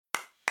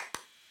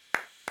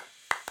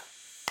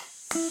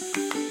Hello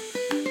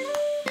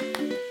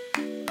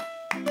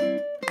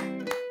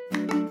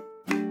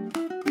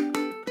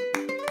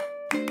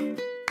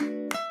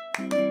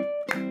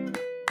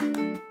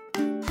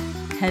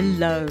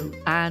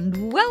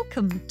and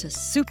welcome to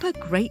Super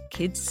Great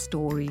Kids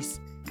Stories.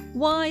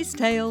 Wise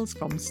tales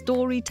from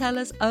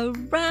storytellers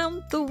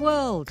around the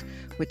world,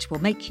 which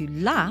will make you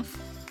laugh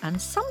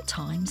and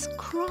sometimes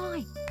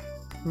cry.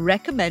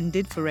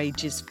 Recommended for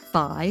ages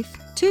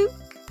 5 to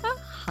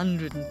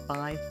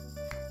 105.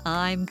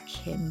 I'm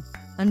Kim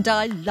and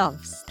I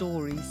love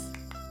stories.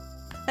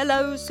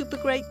 Hello, Super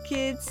Great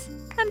Kids,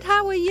 and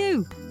how are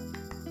you?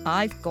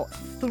 I've got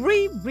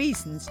 3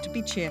 reasons to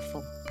be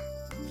cheerful.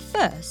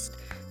 First,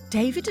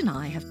 David and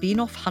I have been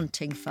off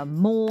hunting for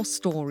more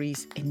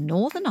stories in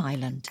Northern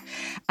Ireland,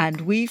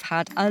 and we've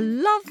had a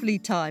lovely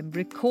time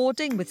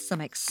recording with some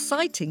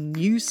exciting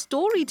new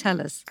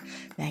storytellers.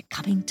 They're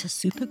coming to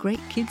Super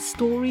Great Kids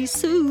Stories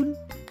soon.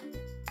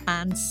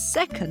 And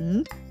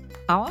second,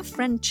 our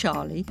friend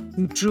Charlie,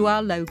 who drew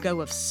our logo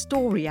of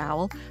Story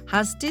Owl,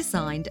 has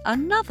designed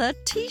another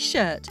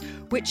T-shirt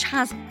which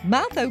has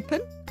mouth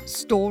open,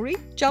 story,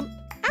 jump,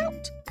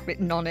 out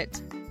written on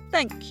it.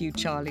 Thank you,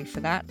 Charlie, for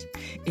that.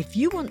 If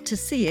you want to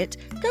see it,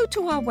 go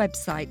to our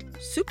website,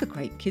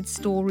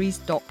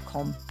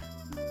 supergreatkidstories.com.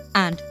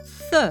 And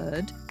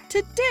third,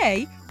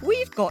 today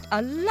we've got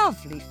a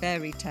lovely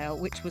fairy tale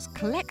which was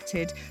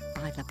collected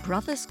by the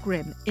Brothers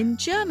Grimm in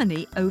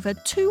Germany over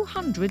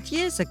 200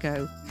 years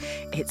ago.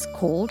 It's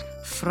called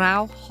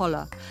Frau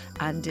Holle,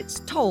 and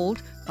it's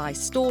told by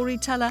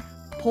storyteller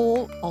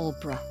Paul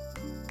Olbra.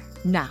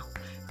 Now,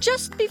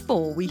 just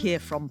before we hear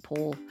from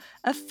Paul,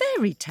 a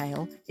fairy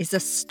tale is a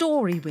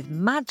story with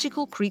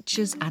magical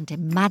creatures and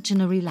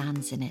imaginary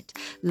lands in it,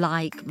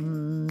 like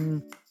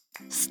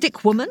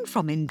Stick Woman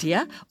from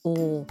India,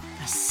 or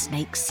The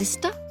Snake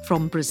Sister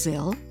from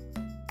Brazil,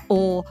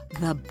 or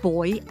The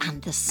Boy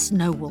and the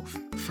Snow Wolf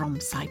from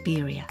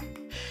Siberia.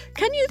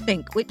 Can you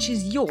think which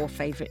is your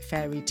favourite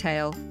fairy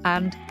tale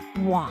and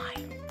why?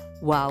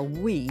 While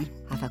we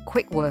have a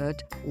quick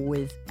word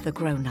with the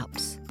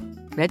grown-ups.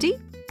 Ready?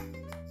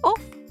 Off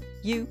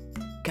you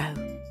go.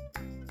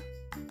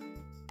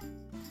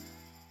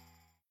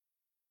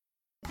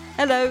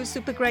 Hello,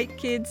 Super Great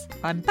Kids.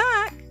 I'm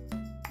back.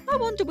 I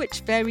wonder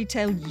which fairy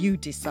tale you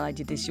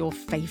decided is your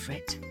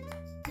favourite.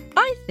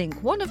 I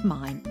think one of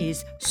mine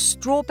is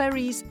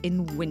Strawberries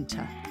in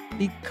Winter,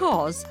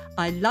 because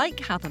I like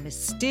how the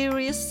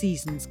mysterious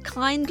seasons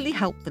kindly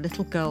help the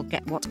little girl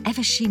get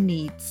whatever she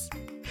needs.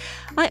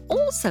 I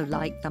also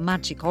like The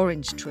Magic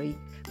Orange Tree,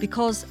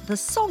 because the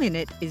song in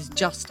it is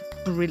just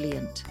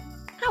brilliant.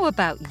 How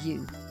about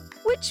you?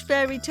 Which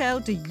fairy tale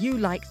do you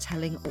like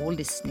telling or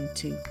listening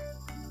to?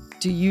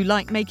 Do you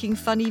like making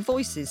funny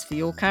voices for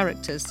your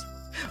characters?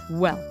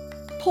 Well,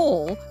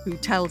 Paul, who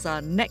tells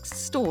our next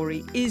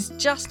story, is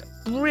just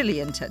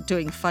brilliant at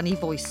doing funny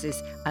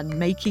voices and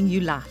making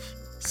you laugh.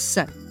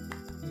 So,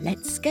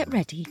 let's get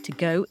ready to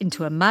go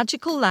into a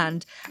magical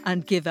land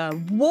and give a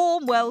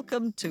warm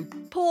welcome to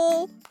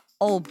Paul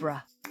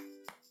Olbra.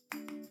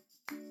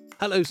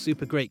 Hello,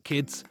 Super Great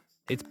Kids.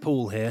 It's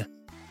Paul here.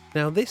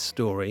 Now, this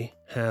story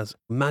has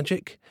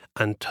magic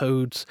and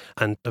toads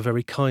and a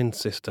very kind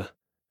sister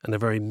and a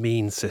very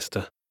mean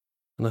sister.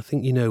 And I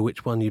think you know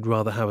which one you'd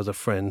rather have as a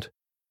friend.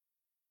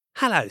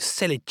 Hello,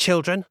 silly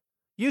children.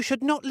 You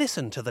should not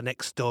listen to the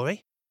next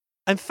story.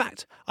 In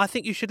fact, I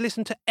think you should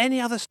listen to any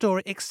other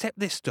story except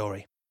this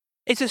story.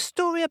 It's a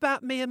story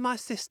about me and my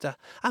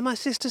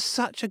sister's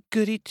such a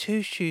goody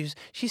two-shoes.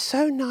 She's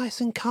so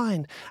nice and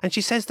kind, and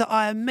she says that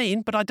I am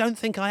mean, but I don't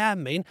think I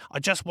am mean. I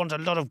just want a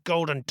lot of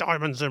gold and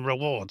diamonds and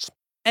rewards.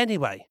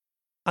 Anyway,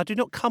 I do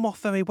not come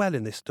off very well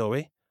in this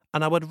story,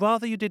 and I would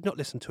rather you did not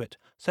listen to it,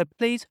 so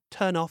please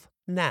turn off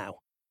now.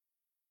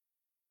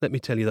 Let me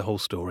tell you the whole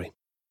story.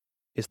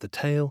 It's the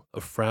tale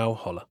of Frau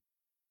Holle.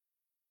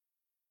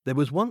 There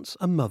was once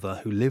a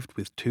mother who lived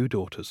with 2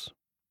 daughters.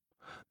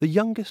 The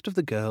youngest of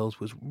the girls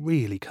was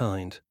really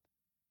kind.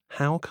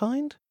 How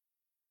kind?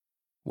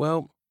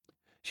 Well,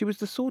 she was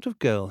the sort of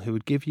girl who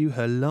would give you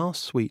her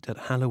last sweet at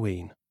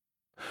Halloween,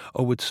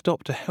 or would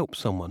stop to help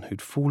someone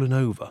who'd fallen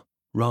over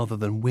rather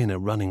than win a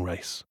running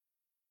race.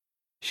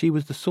 She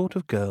was the sort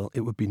of girl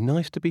it would be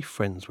nice to be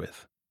friends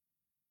with.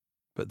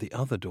 But the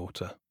other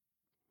daughter,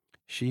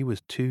 she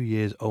was 2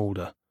 years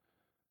older,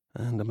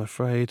 and I'm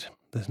afraid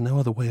there's no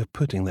other way of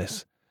putting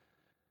this.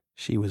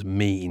 She was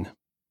mean.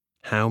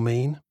 How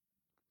mean?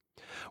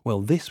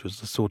 Well, this was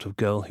the sort of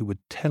girl who would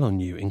tell on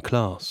you in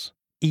class,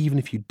 even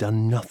if you'd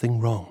done nothing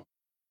wrong.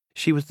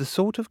 She was the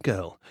sort of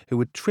girl who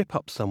would trip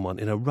up someone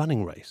in a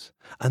running race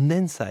and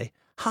then say,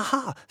 "Ha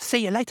ha,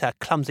 see you later,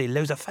 clumsy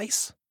loser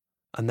face,"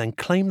 and then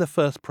claim the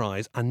first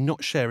prize and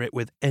not share it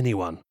with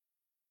anyone.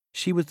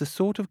 She was the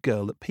sort of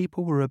girl that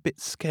people were a bit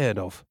scared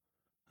of,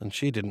 and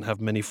she didn't have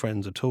many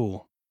friends at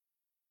all.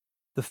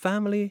 The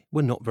family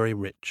were not very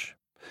rich,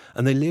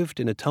 and they lived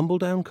in a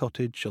tumble-down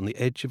cottage on the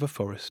edge of a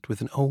forest with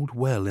an old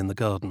well in the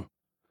garden.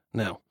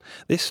 Now,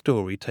 this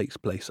story takes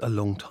place a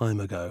long time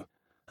ago,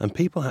 and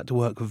people had to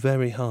work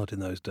very hard in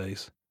those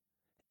days.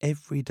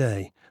 Every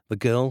day, the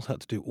girls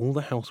had to do all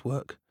the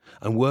housework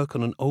and work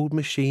on an old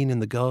machine in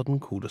the garden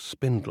called a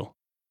spindle.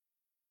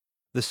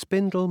 The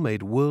spindle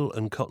made wool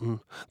and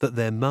cotton that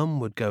their mum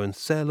would go and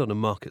sell on a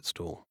market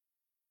stall.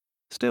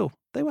 Still,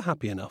 they were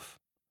happy enough.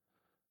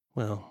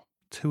 Well,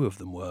 two of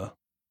them were.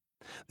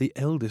 The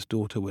eldest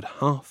daughter would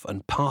huff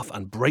and puff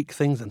and break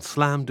things and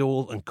slam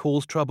doors and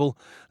cause trouble,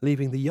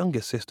 leaving the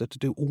youngest sister to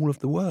do all of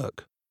the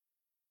work.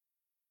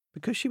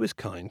 Because she was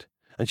kind,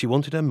 and she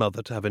wanted her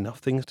mother to have enough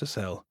things to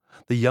sell,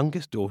 the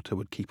youngest daughter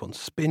would keep on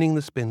spinning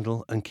the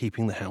spindle and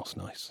keeping the house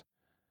nice.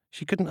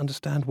 She couldn't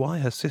understand why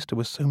her sister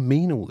was so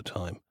mean all the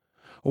time,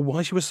 or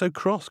why she was so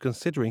cross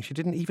considering she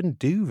didn't even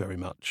do very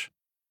much.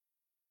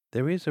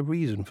 There is a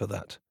reason for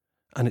that,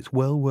 and it's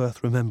well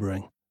worth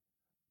remembering.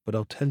 But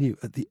I'll tell you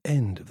at the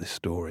end of this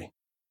story.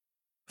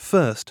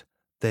 First,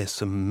 there's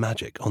some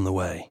magic on the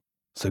way,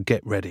 so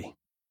get ready.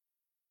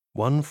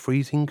 One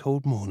freezing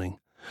cold morning,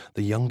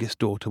 the youngest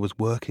daughter was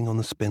working on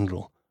the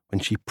spindle when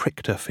she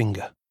pricked her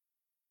finger.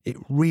 It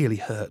really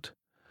hurt,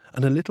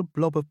 and a little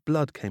blob of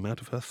blood came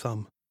out of her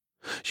thumb.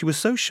 She was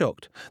so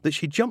shocked that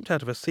she jumped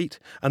out of her seat,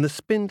 and the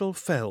spindle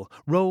fell,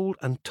 rolled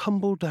and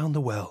tumbled down the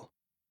well.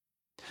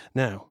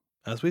 Now,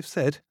 as we've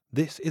said,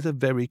 this is a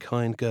very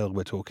kind girl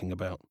we're talking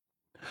about.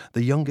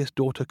 The youngest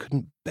daughter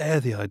couldn't bear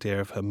the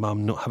idea of her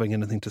mum not having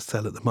anything to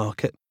sell at the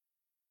market,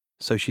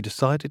 so she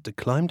decided to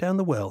climb down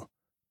the well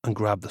and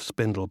grab the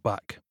spindle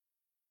back.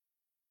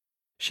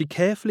 She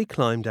carefully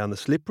climbed down the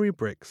slippery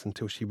bricks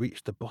until she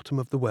reached the bottom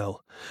of the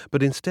well,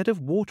 but instead of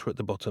water at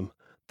the bottom,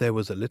 there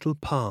was a little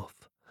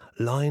path,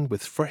 lined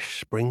with fresh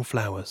spring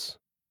flowers.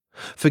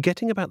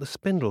 Forgetting about the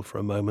spindle for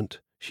a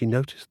moment, she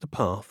noticed the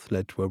path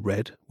led to a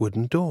red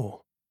wooden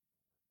door.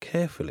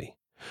 Carefully,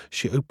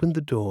 she opened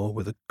the door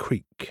with a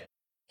creak.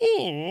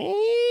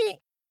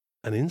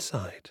 And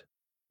inside,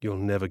 you'll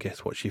never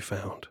guess what she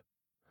found.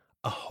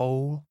 A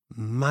whole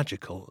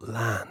magical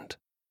land.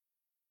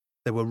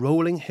 There were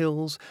rolling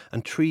hills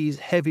and trees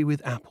heavy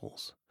with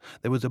apples.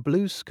 There was a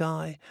blue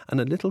sky and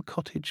a little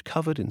cottage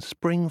covered in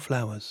spring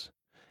flowers.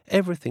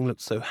 Everything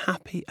looked so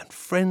happy and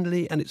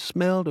friendly, and it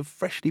smelled of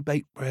freshly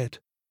baked bread.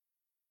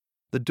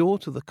 The door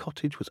to the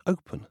cottage was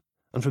open,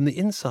 and from the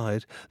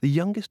inside, the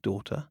youngest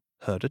daughter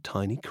heard a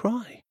tiny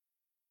cry.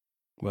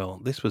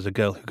 Well, this was a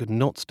girl who could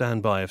not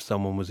stand by if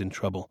someone was in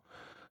trouble,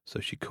 so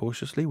she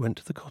cautiously went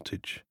to the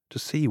cottage to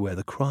see where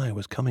the cry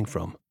was coming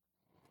from.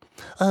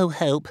 "Oh,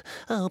 help!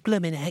 Oh,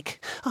 bloomin'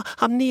 heck!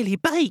 I'm nearly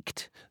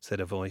baked,"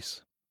 said a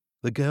voice.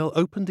 The girl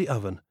opened the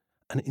oven,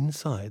 and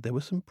inside there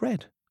was some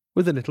bread,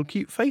 with a little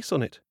cute face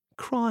on it,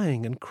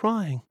 crying and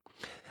crying.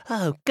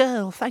 "Oh,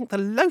 girl, thank the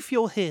loaf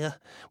you're here.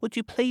 Would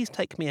you please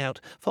take me out,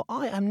 for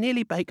I am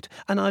nearly baked,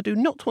 and I do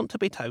not want to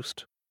be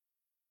toast."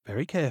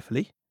 Very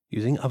carefully,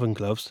 using oven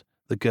gloves,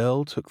 the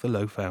girl took the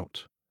loaf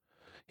out.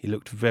 He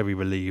looked very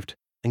relieved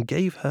and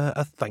gave her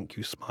a thank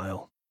you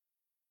smile.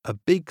 A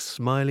big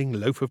smiling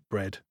loaf of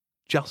bread,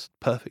 just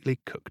perfectly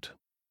cooked.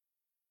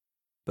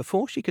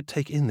 Before she could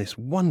take in this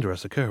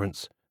wondrous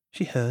occurrence,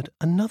 she heard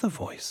another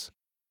voice.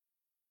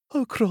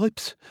 "Oh,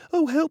 cripes!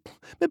 Oh, help!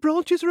 My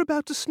branches are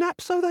about to snap,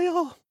 so they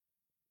are."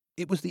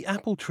 It was the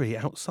apple tree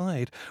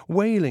outside,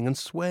 wailing and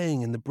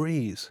swaying in the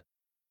breeze.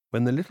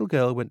 When the little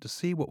girl went to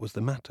see what was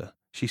the matter,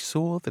 she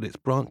saw that its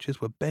branches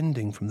were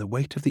bending from the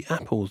weight of the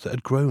apples that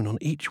had grown on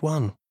each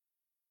one.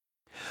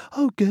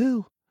 "Oh,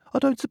 girl, I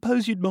don't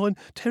suppose you'd mind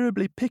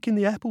terribly picking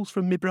the apples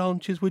from me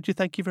branches, would you?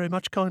 Thank you very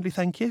much, kindly,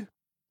 thank you."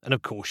 And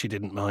of course she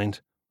didn't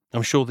mind.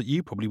 I'm sure that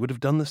you probably would have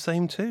done the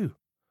same too.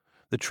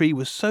 The tree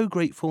was so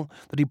grateful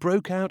that he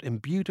broke out in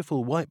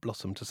beautiful white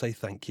blossom to say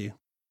thank you.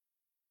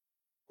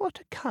 "What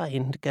a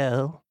kind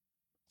girl,"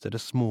 said a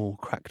small,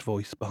 cracked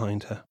voice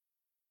behind her.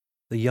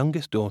 The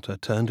youngest daughter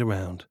turned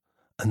around,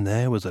 and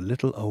there was a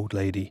little old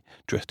lady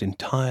dressed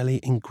entirely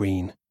in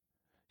green.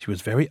 She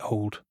was very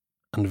old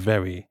and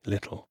very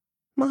little.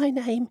 "My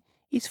name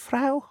is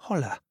Frau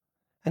Holle,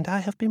 and I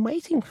have been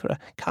waiting for a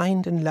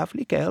kind and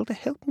lovely girl to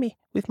help me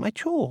with my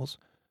chores.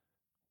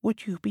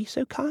 Would you be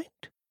so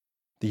kind?"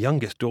 The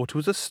youngest daughter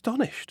was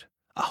astonished.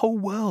 A whole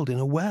world in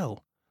a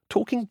well.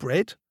 Talking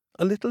bread,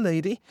 a little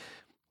lady.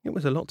 It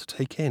was a lot to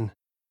take in.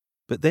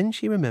 But then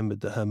she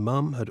remembered that her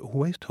mum had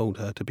always told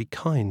her to be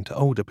kind to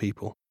older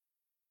people.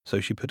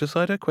 So she put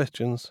aside her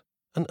questions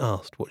and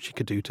asked what she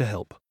could do to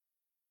help.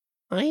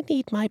 "I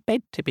need my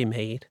bed to be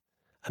made,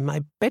 and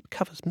my bed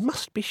covers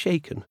must be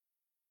shaken.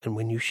 And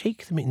when you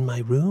shake them in my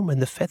room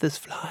and the feathers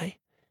fly,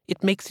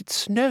 it makes it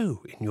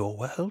snow in your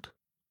world."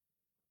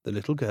 The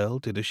little girl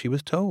did as she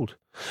was told,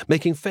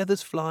 making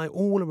feathers fly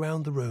all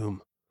around the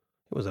room.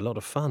 It was a lot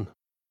of fun.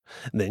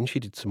 Then she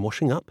did some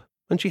washing up,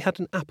 and she had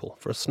an apple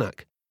for a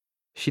snack.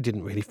 She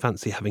didn't really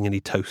fancy having any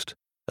toast,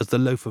 as the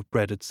loaf of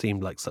bread had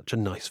seemed like such a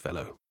nice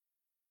fellow.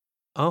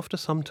 After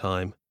some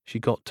time, she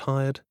got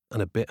tired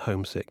and a bit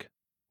homesick,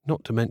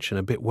 not to mention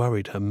a bit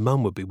worried her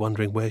mum would be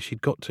wondering where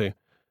she'd got to,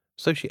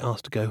 so she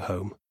asked to go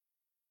home.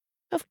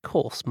 "Of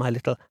course, my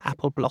little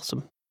apple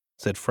blossom,"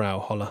 said Frau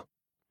Holle.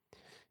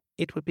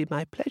 "It would be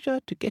my pleasure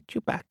to get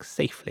you back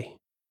safely."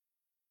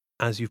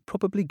 As you've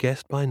probably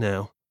guessed by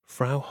now,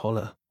 Frau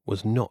Holle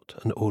was not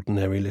an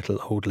ordinary little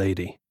old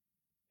lady.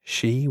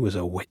 She was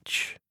a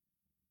witch.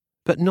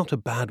 But not a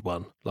bad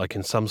one, like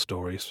in some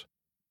stories.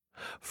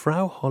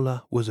 Frau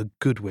Holle was a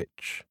good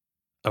witch,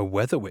 a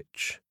weather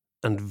witch,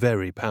 and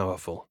very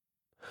powerful.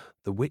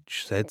 The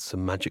witch said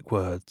some magic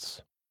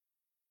words.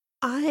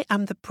 I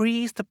am the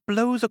breeze that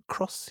blows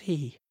across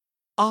sea.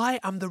 I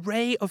am the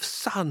ray of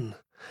sun.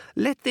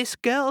 Let this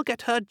girl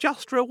get her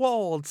just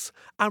rewards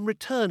and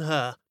return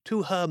her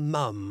to her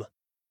mum.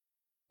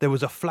 There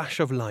was a flash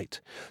of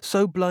light,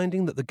 so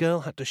blinding that the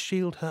girl had to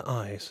shield her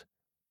eyes.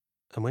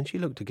 And when she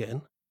looked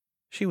again,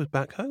 she was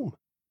back home.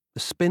 The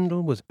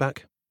spindle was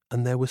back,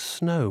 and there was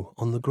snow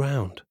on the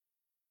ground.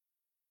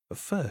 At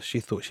first she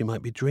thought she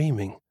might be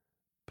dreaming,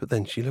 but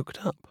then she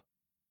looked up.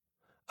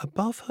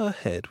 Above her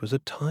head was a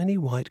tiny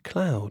white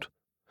cloud,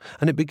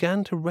 and it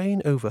began to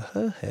rain over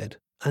her head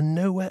and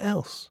nowhere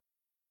else.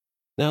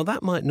 Now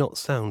that might not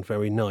sound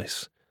very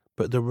nice,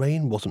 but the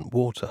rain wasn't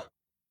water.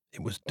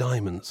 It was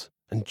diamonds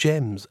and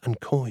gems and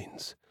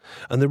coins,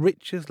 and the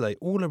riches lay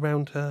all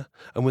around her,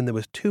 and when there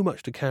was too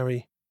much to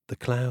carry, the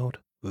cloud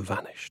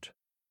vanished.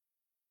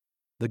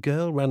 The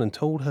girl ran and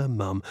told her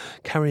mum,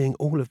 carrying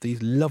all of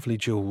these lovely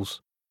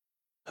jewels.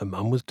 Her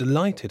mum was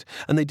delighted,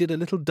 and they did a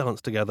little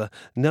dance together,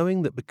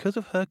 knowing that because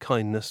of her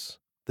kindness,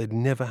 they'd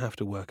never have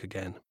to work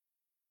again.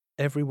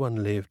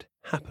 Everyone lived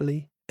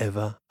happily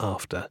ever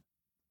after.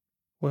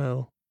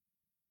 Well,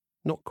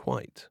 not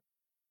quite.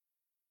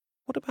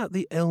 What about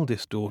the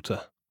eldest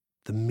daughter,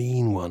 the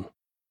mean one?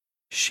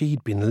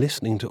 She'd been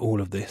listening to all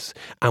of this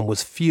and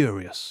was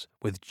furious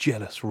with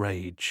jealous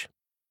rage.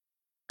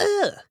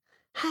 Ugh!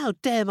 How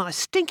dare my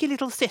stinky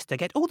little sister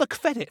get all the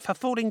credit for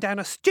falling down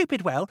a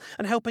stupid well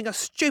and helping a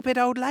stupid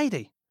old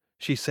lady,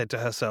 she said to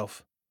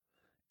herself.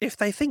 If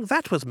they think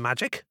that was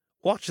magic,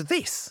 watch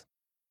this.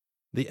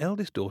 The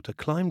eldest daughter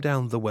climbed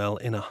down the well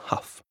in a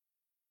huff.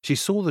 She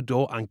saw the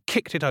door and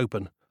kicked it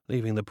open,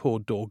 leaving the poor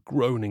door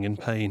groaning in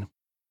pain.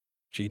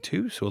 She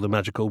too saw the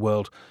magical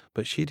world,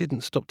 but she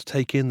didn't stop to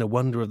take in the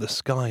wonder of the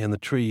sky and the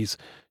trees.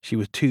 She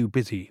was too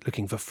busy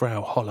looking for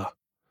Frau Holle.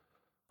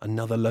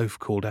 Another loaf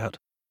called out,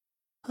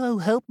 "Oh,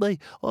 help me,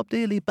 I'm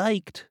nearly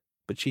baked."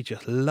 But she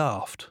just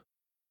laughed.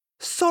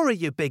 Sorry,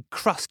 you big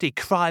crusty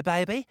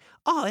crybaby.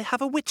 I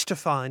have a witch to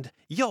find.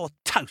 You're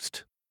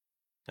toast.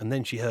 And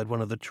then she heard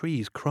one of the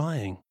trees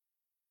crying.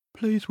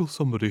 "Please will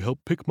somebody help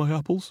pick my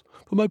apples,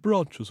 for my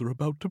branches are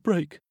about to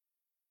break."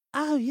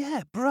 Oh,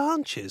 yeah,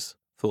 branches,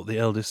 thought the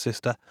eldest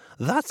sister.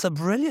 That's a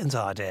brilliant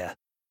idea.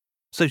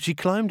 So she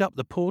climbed up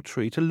the poor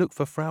tree to look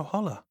for Frau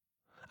Holle.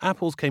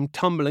 Apples came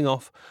tumbling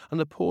off, and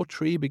the poor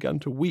tree began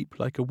to weep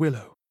like a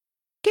willow.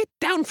 Get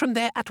down from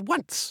there at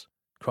once,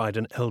 cried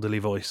an elderly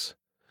voice.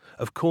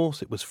 Of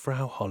course it was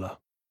Frau Holle,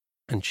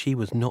 and she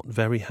was not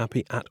very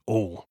happy at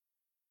all.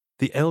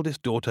 The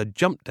eldest daughter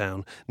jumped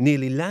down,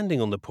 nearly landing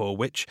on the poor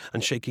witch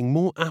and shaking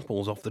more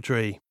apples off the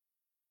tree.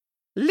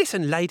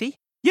 Listen, lady,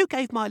 you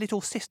gave my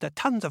little sister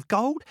tons of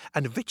gold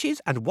and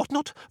riches and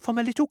whatnot from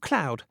a little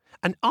cloud,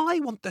 and I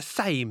want the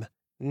same,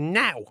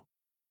 now.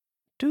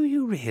 Do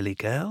you really,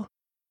 girl?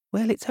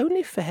 Well, it's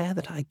only fair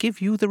that I give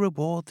you the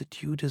reward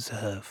that you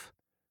deserve.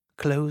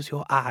 Close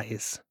your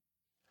eyes.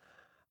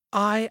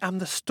 I am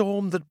the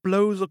storm that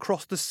blows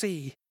across the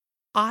sea.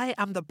 I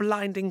am the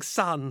blinding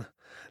sun.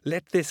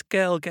 Let this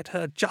girl get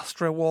her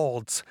just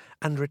rewards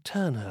and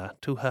return her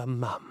to her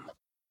mum.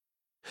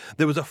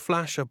 There was a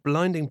flash of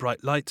blinding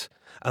bright light,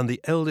 and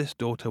the eldest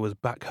daughter was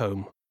back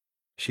home.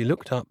 She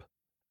looked up,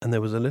 and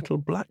there was a little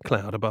black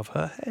cloud above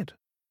her head.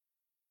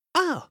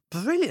 Ah,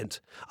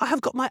 brilliant! I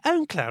have got my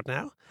own cloud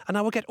now, and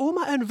I will get all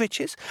my own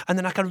riches, and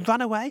then I can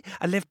run away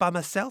and live by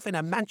myself in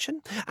a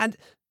mansion, and...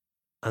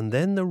 And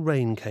then the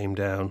rain came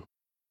down.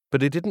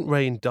 But it didn't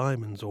rain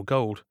diamonds or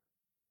gold.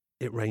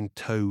 It rained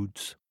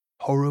toads,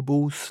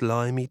 horrible,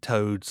 slimy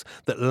toads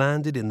that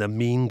landed in the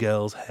mean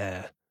girl's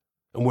hair.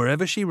 And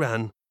wherever she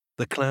ran,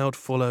 the cloud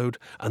followed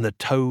and the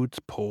toads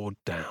poured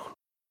down.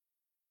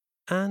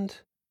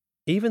 And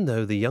even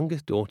though the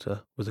youngest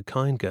daughter was a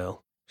kind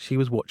girl, she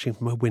was watching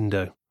from a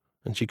window,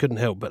 and she couldn't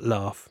help but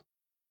laugh.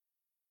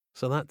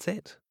 So that's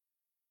it.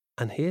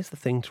 And here's the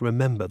thing to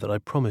remember that I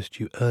promised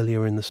you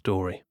earlier in the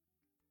story.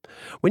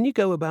 When you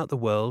go about the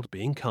world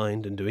being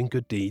kind and doing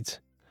good deeds,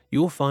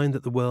 you'll find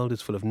that the world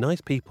is full of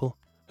nice people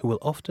who will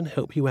often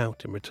help you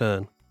out in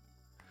return.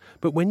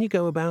 But when you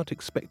go about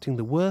expecting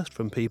the worst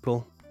from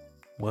people,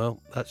 well,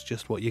 that's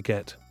just what you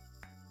get.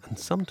 And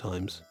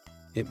sometimes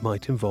it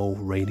might involve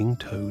raining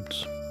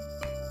toads.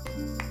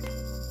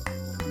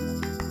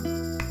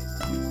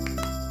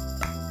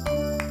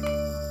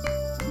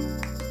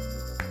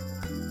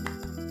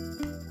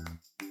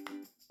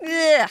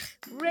 Ugh,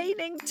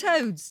 raining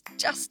toads.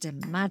 Just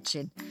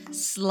imagine.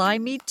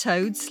 Slimy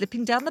toads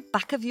slipping down the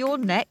back of your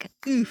neck.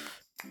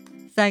 Oof.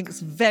 Thanks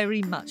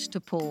very much to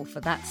Paul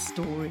for that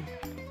story.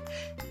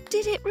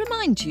 Did it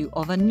remind you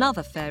of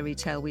another fairy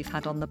tale we've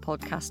had on the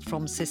podcast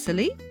from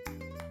Sicily?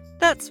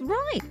 That's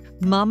right,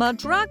 Mama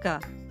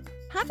Draga.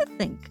 Have a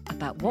think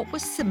about what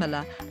was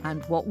similar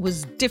and what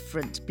was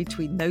different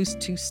between those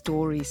two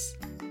stories.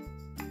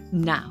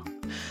 Now,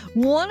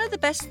 One of the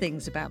best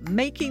things about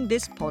making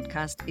this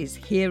podcast is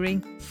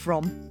hearing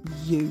from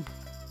you.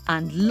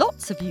 And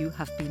lots of you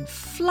have been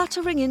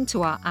fluttering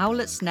into our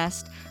owlet's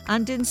nest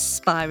and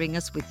inspiring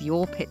us with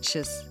your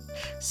pictures.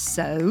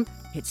 So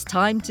it's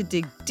time to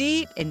dig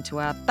deep into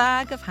our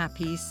bag of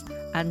happies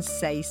and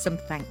say some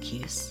thank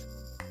yous.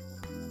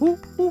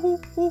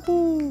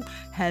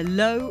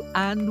 Hello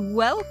and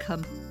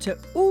welcome to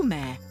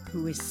Umer,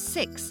 who is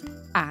 6,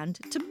 and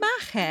to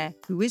Maher,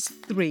 who is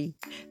 3.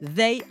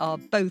 They are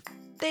both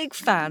big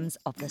fans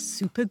of the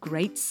super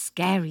great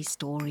scary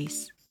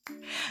stories.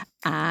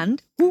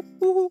 And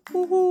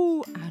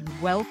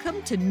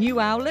welcome to new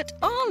owlet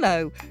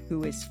Arlo,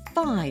 who is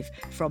 5,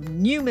 from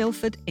New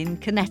Milford in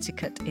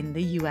Connecticut in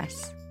the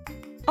US.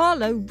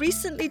 Arlo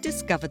recently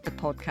discovered the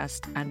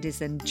podcast and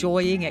is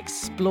enjoying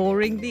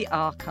exploring the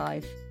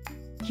archive.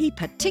 He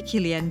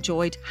particularly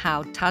enjoyed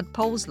how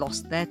tadpoles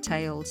lost their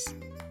tails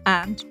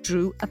and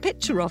drew a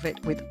picture of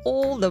it with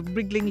all the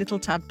wriggling little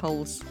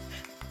tadpoles.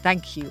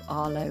 Thank you,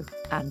 Arlo,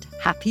 and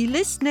happy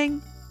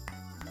listening.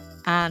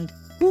 And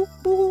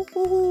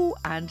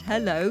and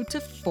hello to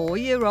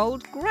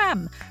 4-year-old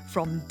Graham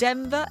from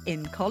Denver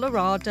in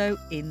Colorado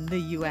in the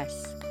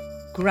US.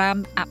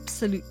 Graham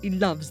absolutely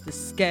loves the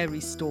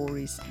scary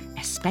stories,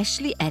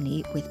 especially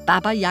any with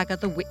Baba Yaga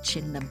the witch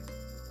in them.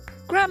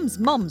 Graham's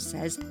mom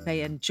says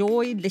they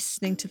enjoy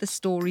listening to the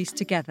stories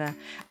together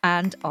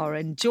and are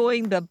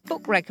enjoying the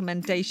book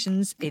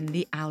recommendations in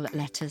the Owlet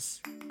Letters.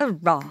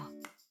 Hurrah!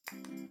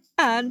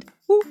 And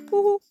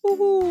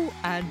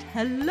and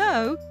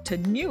hello to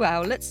new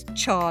owlets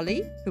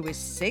Charlie, who is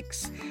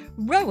 6,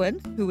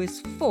 Rowan, who is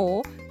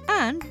 4,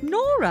 and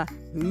Nora,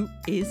 who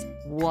is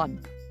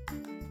 1.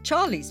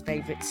 Charlie's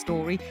favourite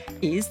story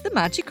is The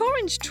Magic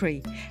Orange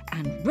Tree,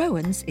 and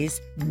Rowan's is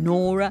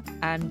Nora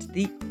and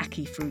the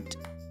Ackee Fruit.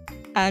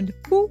 And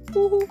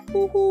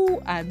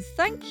and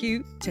thank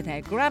you to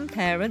their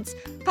grandparents,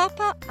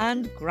 Papa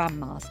and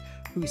Grandmas,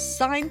 who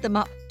signed them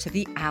up to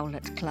the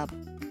Owlet Club.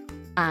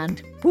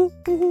 And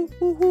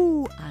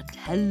and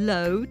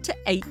hello to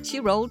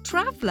 8-year-old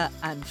Traveller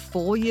and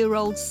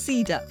 4-year-old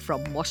Cedar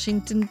from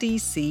Washington,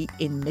 D.C.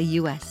 in the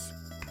US.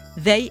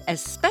 They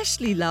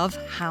especially love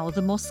how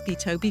the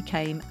mosquito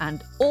became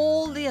and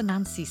all the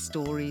Anansi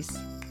stories.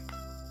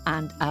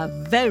 And a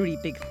very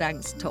big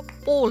thanks to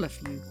all of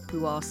you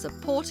who are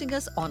supporting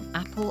us on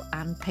Apple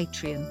and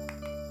Patreon.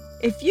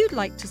 If you'd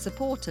like to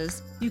support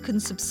us, you can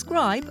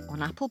subscribe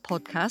on Apple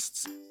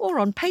Podcasts or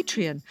on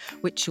Patreon,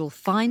 which you'll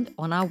find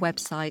on our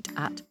website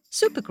at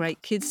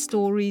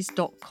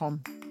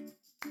supergreatkidsstories.com.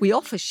 We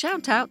offer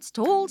shout-outs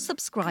to all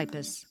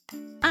subscribers.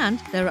 And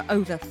there are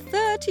over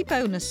 30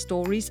 bonus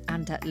stories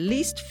and at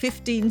least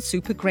 15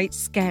 super great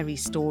scary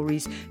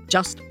stories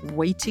just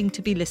waiting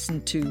to be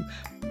listened to.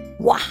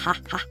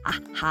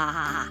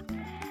 Wahahaha!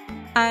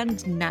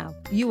 And now,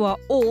 you are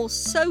all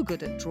so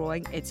good at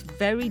drawing, it's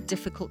very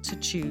difficult to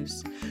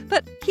choose.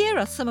 But here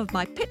are some of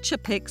my picture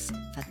picks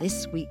for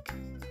this week.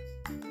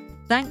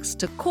 Thanks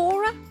to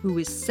Cora, who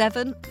is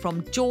 7,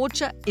 from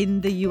Georgia in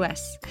the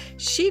US.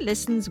 She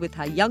listens with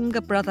her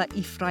younger brother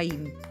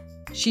Ephraim.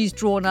 She's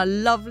drawn a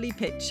lovely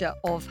picture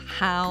of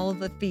how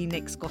the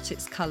phoenix got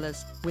its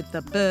colours, with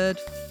the bird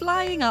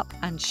flying up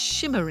and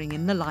shimmering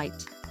in the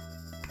light.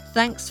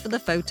 Thanks for the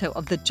photo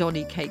of the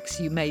Johnny cakes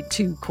you made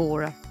too,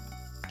 Cora.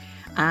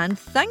 And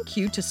thank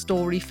you to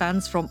story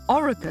fans from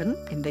Oregon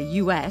in the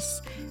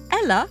US,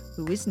 Ella,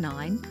 who is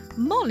 9,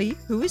 Molly,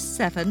 who is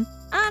 7,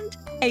 and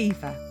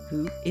Ava,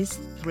 who is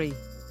 3.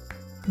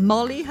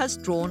 Molly has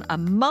drawn a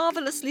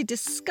marvellously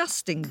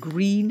disgusting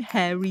green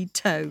hairy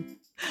toe.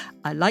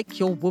 I like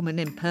your woman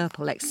in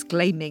purple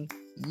exclaiming,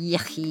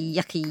 "Yucky,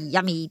 yucky,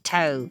 yummy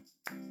toe."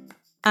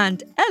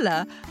 And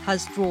Ella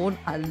has drawn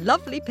a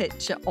lovely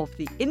picture of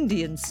the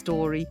Indian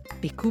story,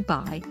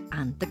 Bikubai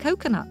and the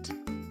coconut.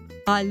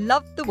 I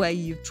love the way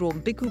you've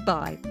drawn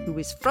Bikubai, who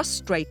is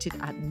frustrated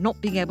at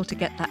not being able to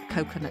get that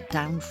coconut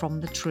down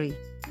from the tree.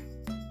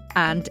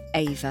 And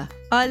Ava,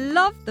 I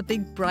love the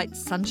big bright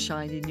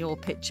sunshine in your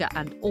picture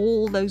and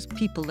all those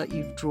people that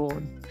you've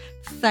drawn.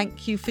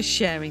 Thank you for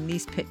sharing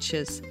these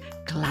pictures.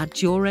 Glad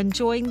you're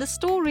enjoying the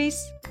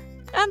stories.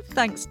 And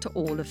thanks to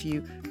all of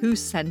you who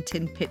sent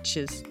in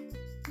pictures.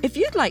 If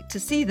you'd like to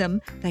see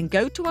them, then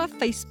go to our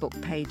Facebook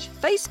page,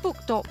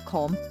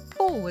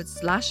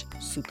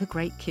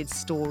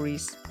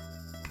 facebook.com/supergreatkidsstories.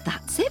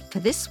 That's it for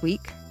this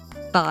week.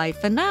 Bye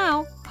for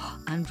now.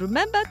 And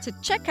remember to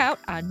check out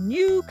our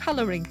new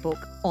colouring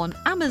book on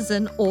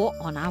Amazon or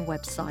on our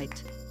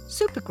website,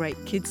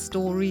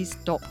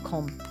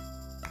 supergreatkidsstories.com.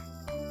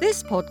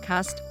 This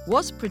podcast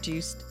was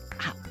produced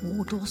at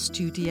Wardour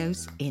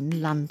Studios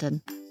in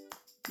London.